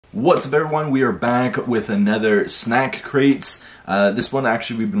What's up everyone, we are back with another Snack Crates. This one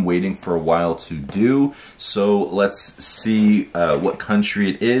actually we've been waiting for a while to do, so let's see what country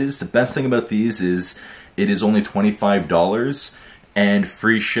it is. The best thing about these is it is only $25 and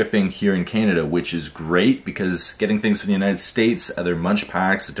free shipping here in Canada, which is great because getting things from the United States, other munch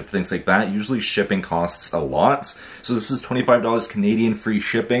packs, different things like that, usually shipping costs a lot. So this is $25 Canadian free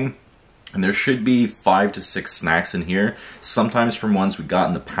shipping. And there should be 5 to 6 snacks in here. Sometimes from ones we got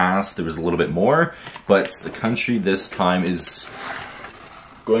in the past, there was a little bit more. But the country this time is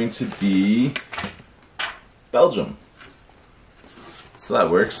going to be Belgium. So that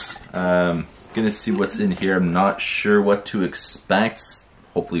works. Gonna see what's in here. I'm not sure what to expect.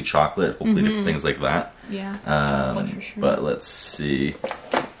 Hopefully chocolate, hopefully different things like that. Yeah, chocolate for sure. But let's see.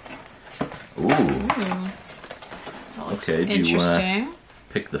 Ooh. That looks okay, interesting. Do you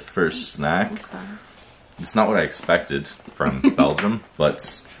pick the first snack? Okay. It's not what I expected from Belgium,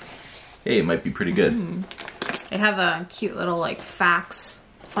 but hey, it might be pretty good. They have a cute little like facts,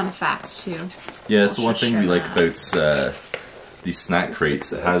 fun facts too. Yeah, that's one thing we like about these snack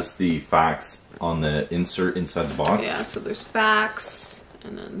crates. It has the facts on the insert inside the box. Yeah, so there's facts,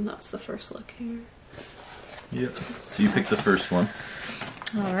 and then that's the first look here. Yep. So you pick the first one.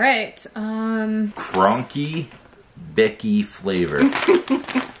 All right. Cronky Becky flavor,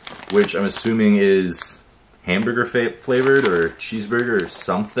 which I'm assuming is hamburger flavored or cheeseburger or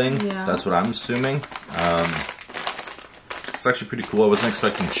something. Yeah. That's what I'm assuming. It's actually pretty cool. I wasn't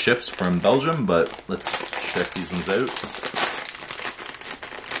expecting chips from Belgium, but let's check these ones out.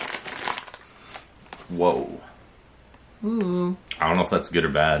 Whoa. Ooh. I don't know if that's good or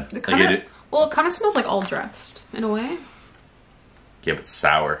bad. Well, it kind of smells like all dressed in a way. Yeah, but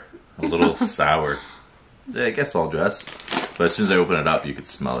sour. A little sour. Yeah, I guess all dressed. But as soon as I open it up, you could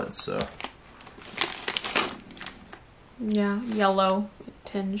smell it, so. Yeah, yellow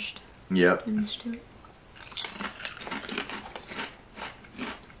tinged. Yep. Tinged to it.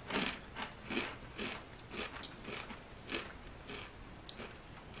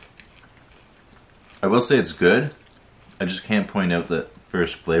 I will say it's good. I just can't point out the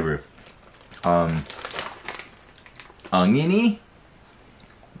first flavor. Oniony?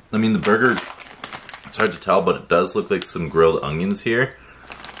 I mean, the burger, it's hard to tell, but it does look like some grilled onions here.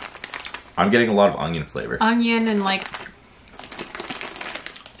 I'm getting a lot of onion flavor. Onion and like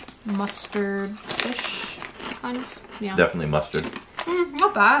mustard-ish, kind of. Yeah. Definitely mustard.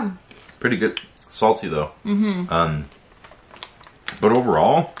 Not bad. Pretty good. Salty though. But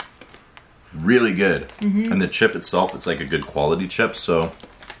overall, really good. And the chip itself, it's like a good quality chip, so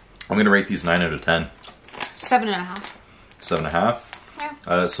I'm gonna rate these 9 out of 10. 7.5. 7.5?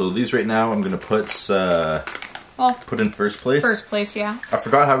 Yeah. So these right now, I'm gonna put in first place. First place, yeah. I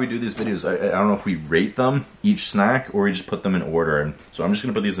forgot how we do these videos. I don't know if we rate them, each snack, or we just put them in order. And so I'm just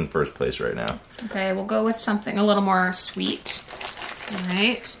gonna put these in first place right now. Okay, we'll go with something a little more sweet. All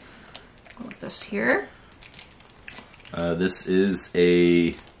right. Go with this here. This is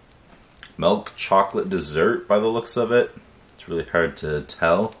a milk chocolate dessert by the looks of it. It's really hard to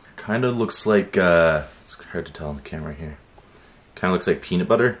tell. Kind of looks like, it's hard to tell on the camera here. Kind of looks like peanut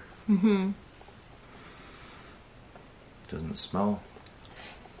butter. Doesn't smell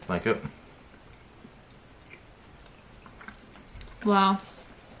like it. Wow.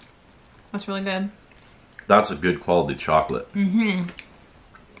 That's really good. That's a good quality chocolate.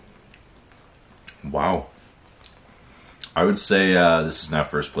 Wow. I would say this is now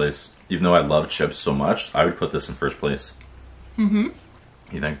first place. Even though I love chips so much, I would put this in first place. You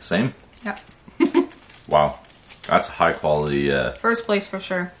think the same? Yep. Wow. That's a high quality... First place for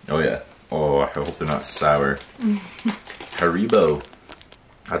sure. Oh yeah. Oh, I hope they're not sour. Haribo.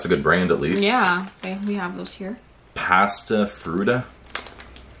 That's a good brand at least. Yeah, okay, we have those here. Pasta Fruta.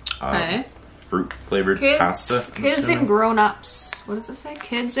 Okay. Fruit flavored pasta. Kids and grown-ups. What does it say?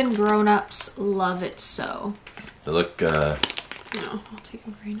 Kids and grown-ups love it so. They look... No, I'll take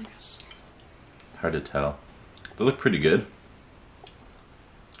a green, I guess. Hard to tell. They look pretty good.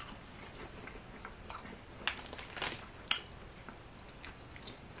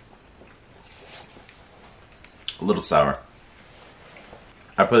 A little sour.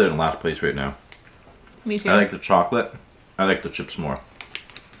 I put it in last place right now. Me too. I like the chocolate. I like the chips more.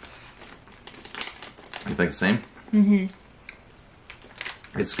 You think the same?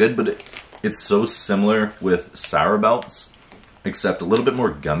 It's good, but it's so similar with Sour Belts, except a little bit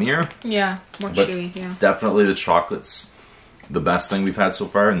more gummier. Yeah, more chewy, yeah. Definitely the chocolate's the best thing we've had so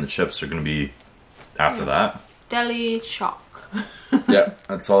far, and the chips are going to be after that. Deli Choc. Yeah,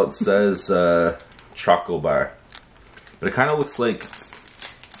 that's all it says, Choco Bar. But it kind of looks like,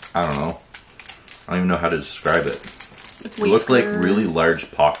 I don't know. I don't even know how to describe it. Like They look like wafer. really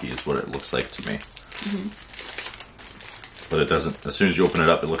large Pocky is what it looks like to me. But it doesn't, as soon as you open it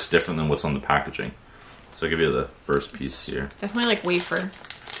up, it looks different than what's on the packaging. So I'll give you the first piece here. Definitely like wafer.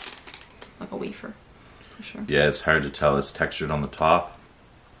 Like a wafer, for sure. Yeah, it's hard to tell. It's textured on the top.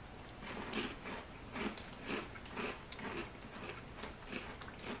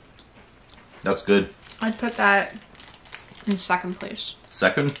 That's good. I'd put that in second place.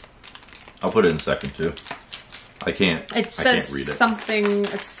 Second? I'll put it in second too. I can't read It says it. something,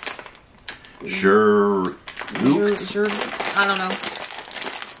 it's... Sure. Oops. I don't know.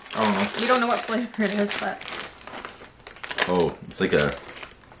 I don't know. We don't know what flavor it is, but... Oh, it's like a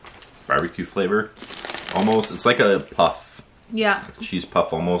barbecue flavor. Almost. It's like a puff. Yeah. A cheese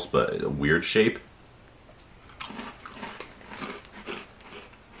puff almost, but a weird shape.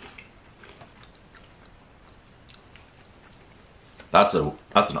 That's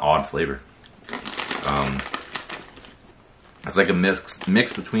an odd flavor. It's like a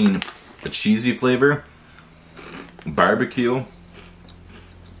mix between a cheesy flavor, barbecue,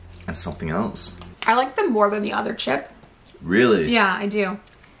 and something else. I like them more than the other chip. Really? Yeah, I do.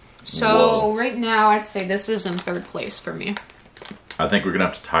 So Whoa. right now, I'd say this is in third place for me. I think we're gonna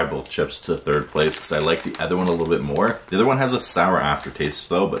have to tie both chips to third place because I like the other one a little bit more. The other one has a sour aftertaste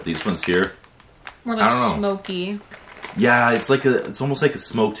though, but these ones here, More I like don't know. smoky. yeah, it's almost like a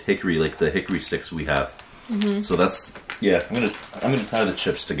smoked hickory, like the hickory sticks we have. So that's I'm gonna tie the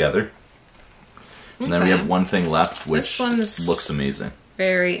chips together, and then we Okay. have one thing left, which This one's- looks amazing.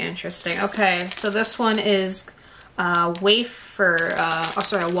 Very interesting. Okay, so this one is wafer.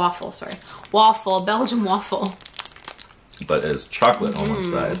 A waffle. Sorry, waffle. Belgium waffle. But as chocolate on one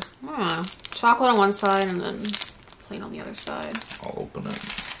side. Chocolate on one side and then plain on the other side. I'll open it.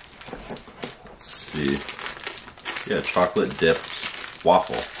 Let's see. Yeah, chocolate dipped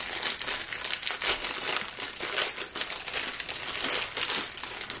waffle.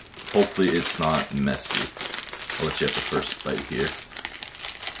 Hopefully it's not messy. I'll let you have the first bite here.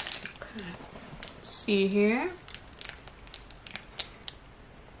 Okay. Let's see here.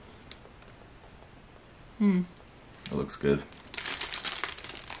 It looks good.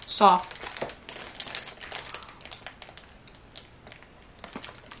 Soft.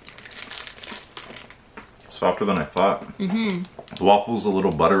 Softer than I thought. The waffle's a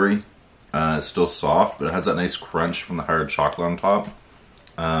little buttery. It's still soft, but it has that nice crunch from the hard chocolate on top.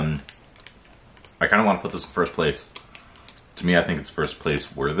 I kind of want to put this in first place. To me, I think it's first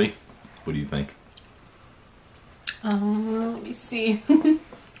place worthy. What do you think? Let me see.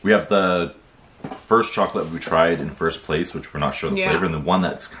 We have the first chocolate we tried in first place, which we're not sure the Yeah. flavor, and the one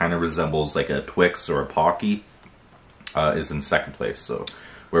that kind of resembles like a Twix or a Pocky is in second place. So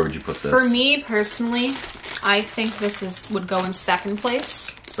where would you put this? For me personally, I think this would go in second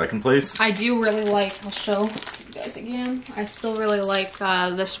place. Second place? I do really like. I'll show you guys again. I still really like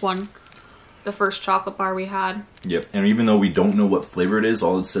this one, the first chocolate bar we had. Yep. And even though we don't know what flavor it is,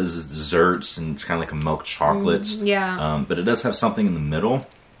 all it says is desserts, and it's kind of like a milk chocolate. Yeah. But it does have something in the middle.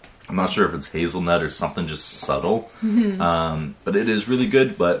 I'm not sure if it's hazelnut or something just subtle. But it is really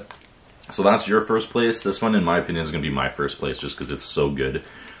good. But so that's your first place. This one, in my opinion, is going to be my first place just because it's so good.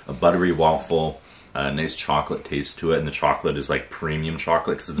 A buttery waffle, a nice chocolate taste to it, and the chocolate is like premium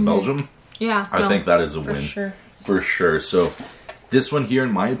chocolate because it's Belgium. Yeah. I think that is a win. Sure. For sure. So this one here,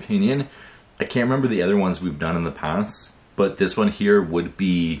 in my opinion, I can't remember the other ones we've done in the past, but this one here would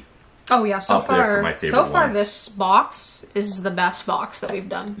be... Oh yeah, so up there for far, my favorite one. this box is the best box that we've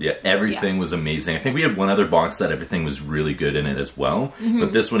done. Yeah, everything was amazing. I think we had one other box that everything was really good in it as well.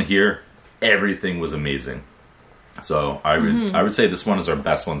 But this one here, everything was amazing. So I would say this one is our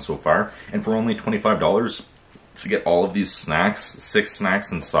best one so far. And for only $25 to get all of these snacks, 6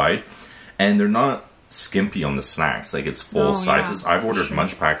 snacks inside, and they're not skimpy on the snacks. Like it's full sizes. I've ordered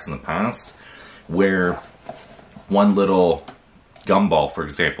munch packs in the past where one little gumball, for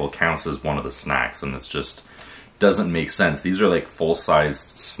example, counts as one of the snacks, and it's just doesn't make sense. These are like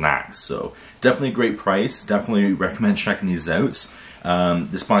full-sized snacks, so definitely a great price. Definitely recommend checking these out.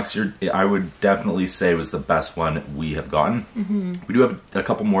 This box here, I would definitely say was the best one we have gotten. We do have a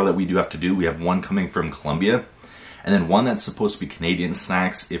couple more that we do have to do. We have one coming from Colombia, and then one that's supposed to be Canadian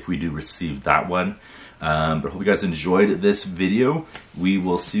snacks if we do receive that one. But hope you guys enjoyed this video. We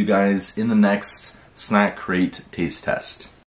will see you guys in the next Snack Crate taste test.